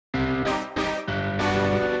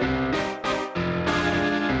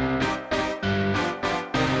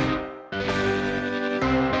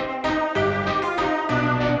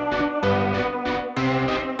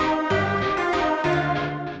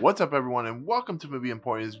What's up, everyone, and welcome to Movie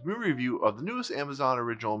Emporium's movie review of the newest Amazon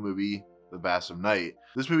original movie, The Vast of Night.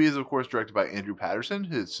 This movie is, of course, directed by Andrew Patterson.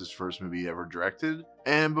 It's his first movie ever directed.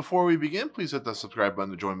 And before we begin, please hit the subscribe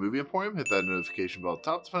button to join Movie Emporium, hit that notification bell at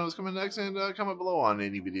the top to find out what's coming next, and comment below on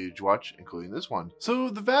any videos you watch, including this one. So,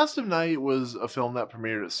 The Vast of Night was a film that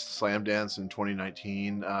premiered at Slamdance in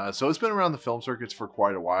 2019, so it's been around the film circuits for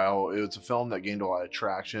quite a while. It was a film that gained a lot of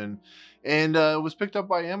traction, and was picked up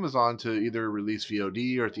by Amazon to either release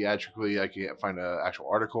VOD or theatrically. I can't find an actual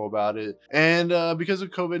article about it. And because of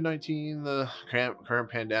COVID-19, the current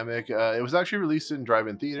pandemic, it was actually released in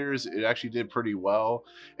drive-in theaters. It actually did pretty well.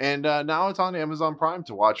 And now it's on Amazon Prime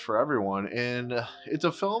to watch for everyone. And it's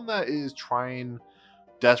a film that is trying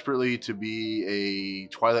desperately to be a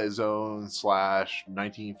Twilight Zone slash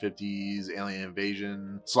 1950s alien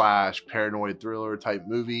invasion slash paranoid thriller type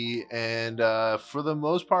movie. And for the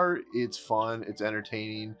most part, it's fun, it's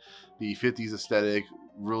entertaining. The 50s aesthetic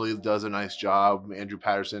really does a nice job. Andrew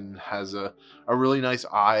Patterson has a really nice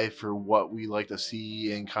eye for what we like to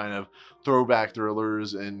see in kind of throwback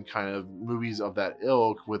thrillers and kind of movies of that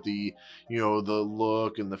ilk, with the, the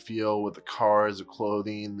look and the feel with the cars, the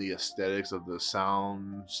clothing, the aesthetics of the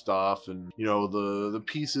sound stuff, and the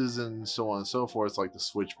pieces and so on and so forth, like the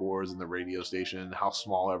switchboards and the radio station, how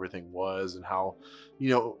small everything was, and how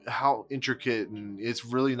how intricate, and it's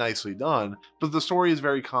really nicely done. But the story is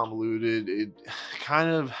very convoluted. It kind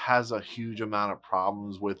of has a huge amount of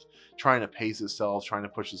problems with trying to pace itself, trying to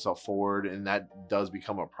push itself forward, and that does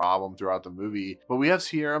become a problem throughout the movie. But we have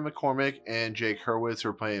Sierra McCormick and Jake Horowitz who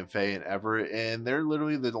are playing Faye and Everett, and they're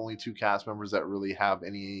literally the only two cast members that really have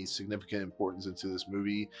any significant importance into this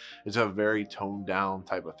movie. It's a very toned down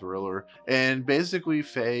type of thriller, and basically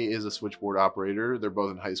Faye is a switchboard operator. They're both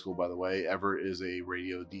in high school, by the way. Everett is a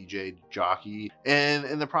radio DJ jockey, and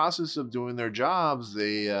in the process of doing their jobs,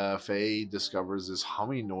 Faye discovers this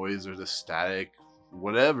humming noise or this static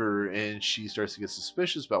whatever, and she starts to get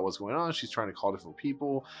suspicious about what's going on. She's trying to call different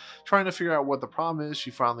people, trying to figure out what the problem is.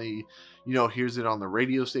 She finally hears it on the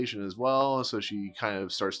radio station as well, so she kind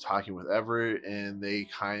of starts talking with Everett, and they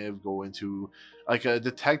kind of go into like a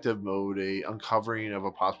detective mode, a uncovering of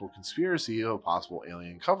a possible conspiracy, of a possible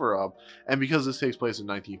alien cover-up. And because this takes place in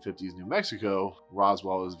 1950s New Mexico,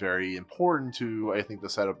 Roswell is very important to, I think, the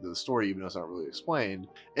setup of the story, even though it's not really explained.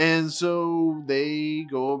 And so they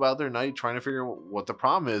go about their night trying to figure out what the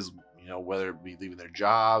problem is, whether it be leaving their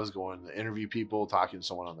jobs, going to interview people, talking to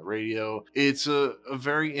someone on the radio. It's a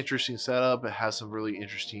very interesting setup. It has some really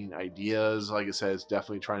interesting ideas. Like I said, it's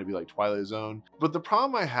definitely trying to be like Twilight Zone. But the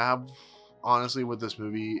problem I have, honestly, with this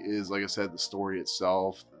movie is, like I said, the story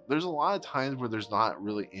itself. There's a lot of times where there's not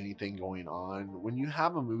really anything going on. When you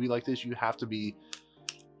have a movie like this, you have to be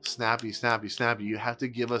snappy. You have to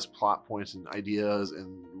give us plot points and ideas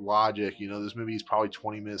and logic. This movie is probably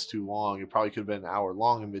 20 minutes too long. It probably could have been an hour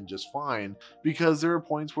long and been just fine, because there are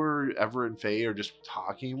points where Everett and Faye are just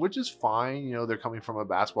talking, which is fine. They're coming from a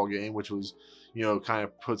basketball game, which was, kind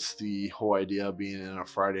of puts the whole idea of being in a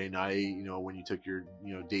Friday night, when you took your,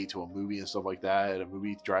 date to a movie and stuff like that at a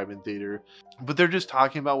movie drive-in theater. But they're just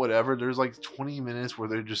talking about whatever. There's like 20 minutes where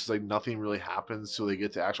they're just like nothing really happens till they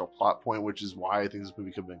get to actual plot point, which is why I think this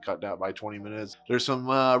movie could have been cut down by 20 minutes. There's some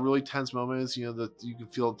really tense moments, that you can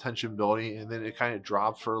feel tension building, and then it kind of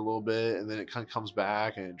drops for a little bit, and then it kind of comes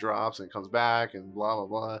back, and it drops, and it comes back, and blah blah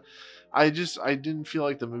blah. I didn't feel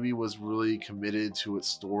like the movie was really committed to its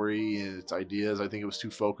story and its ideas. I think it was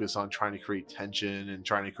too focused on trying to create tension and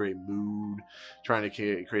trying to create mood, trying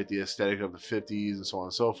to create the aesthetic of the 50s and so on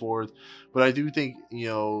and so forth. But I do think,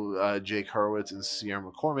 Jake Horowitz and Sierra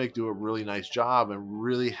McCormick do a really nice job and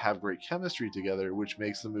really have great chemistry together, which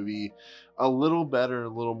makes the movie a little better, a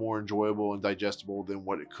little more enjoyable and digestible than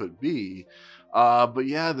what it could be. But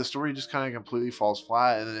yeah, the story just kind of completely falls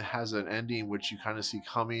flat, and then it has an ending which you kind of see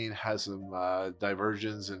coming, has some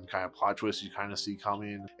diversions and kind of plot twists you kind of see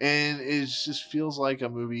coming, and it just feels like a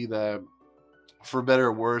movie that, for better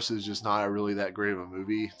or worse, is just not really that great of a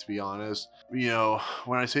movie, to be honest.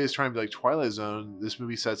 When I say it's trying to be like Twilight Zone, this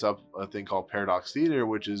movie sets up a thing called Paradox Theater,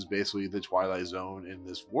 which is basically the Twilight Zone in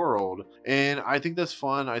this world. And I think that's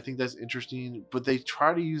fun. I think that's interesting. But they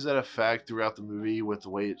try to use that effect throughout the movie with the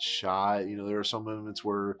way it's shot. There are some moments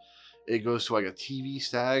where it goes to like a TV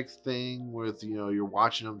static thing with, you're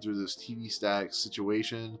watching them through this TV static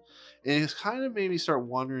situation. And it's kind of made me start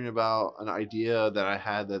wondering about an idea that I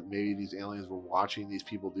had, that maybe these aliens were watching these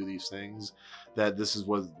people do these things, that this is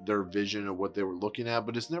what their vision of what they were looking at,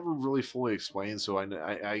 but it's never really fully explained. So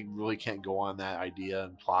I really can't go on that idea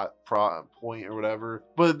and point or whatever.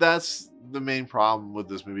 But that's the main problem with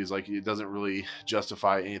this movie, is like it doesn't really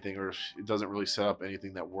justify anything, or it doesn't really set up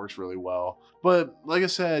anything that works really well. But like I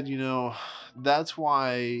said, that's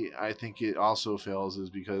why I think it also fails, is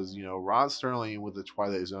because, Rod Serling with the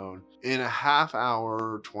Twilight Zone, in a half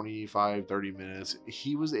hour, 25-30 minutes,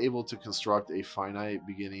 he was able to construct a finite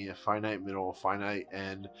beginning, a finite middle, a finite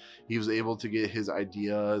end. He was able to get his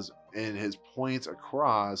ideas and his points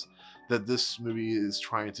across that this movie is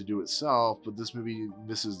trying to do itself, but this movie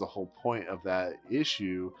misses the whole point of that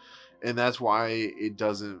issue. And that's why it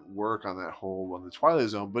doesn't work on the Twilight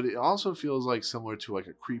Zone. But it also feels like similar to like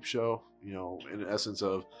a creep show, in essence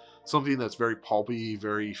of something that's very pulpy,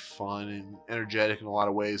 very fun and energetic in a lot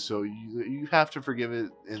of ways. So you have to forgive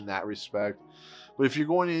it in that respect. But if you're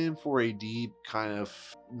going in for a deep kind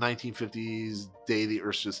of 1950s Day the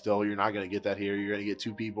Earth Stood Still, you're not going to get that here. You're going to get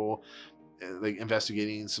two people like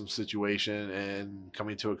investigating some situation and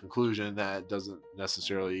coming to a conclusion that doesn't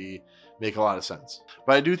necessarily make a lot of sense.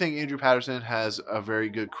 But I do think Andrew Patterson has a very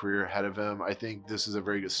good career ahead of him. I think this is a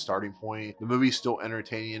very good starting point. The movie's still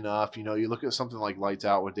entertaining enough. You look at something like Lights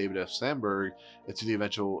Out with David F. Sandberg, and to the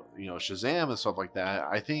eventual, Shazam and stuff like that.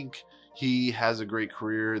 I think he has a great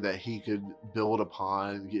career that he could build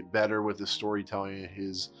upon, get better with his storytelling,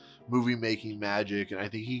 his movie making magic, and I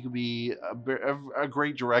think he could be a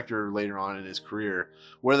great director later on in his career.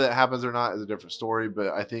 Whether that happens or not is a different story,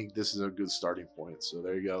 but I think this is a good starting point. So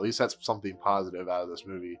there you go. At least that's something positive out of this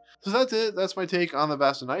movie. So that's it. That's my take on The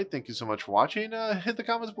Vast of Night. Thank you so much for watching. Hit the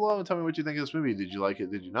comments below and tell me what you think of this movie. Did you like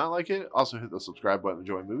it? Did you not like it? Also hit the subscribe button to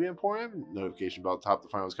join Movie Emporium. Notification bell at the top to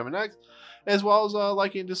find what's coming next, as well as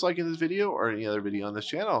liking and disliking this video or any other video on this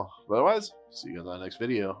channel. But otherwise, see you guys on the next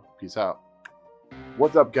video. Peace out.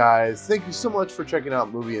 What's up, guys? Thank you so much for checking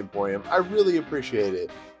out Movie Emporium. I really appreciate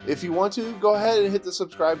it. If you want to, go ahead and hit the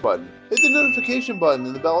subscribe button. Hit the notification button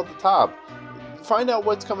and the bell at the top. Find out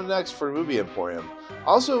what's coming next for Movie Emporium.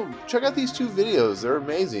 Also, check out these two videos. They're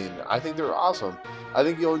amazing. I think they're awesome. I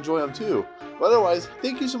think you'll enjoy them too. But otherwise,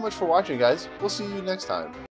 thank you so much for watching, guys. We'll see you next time.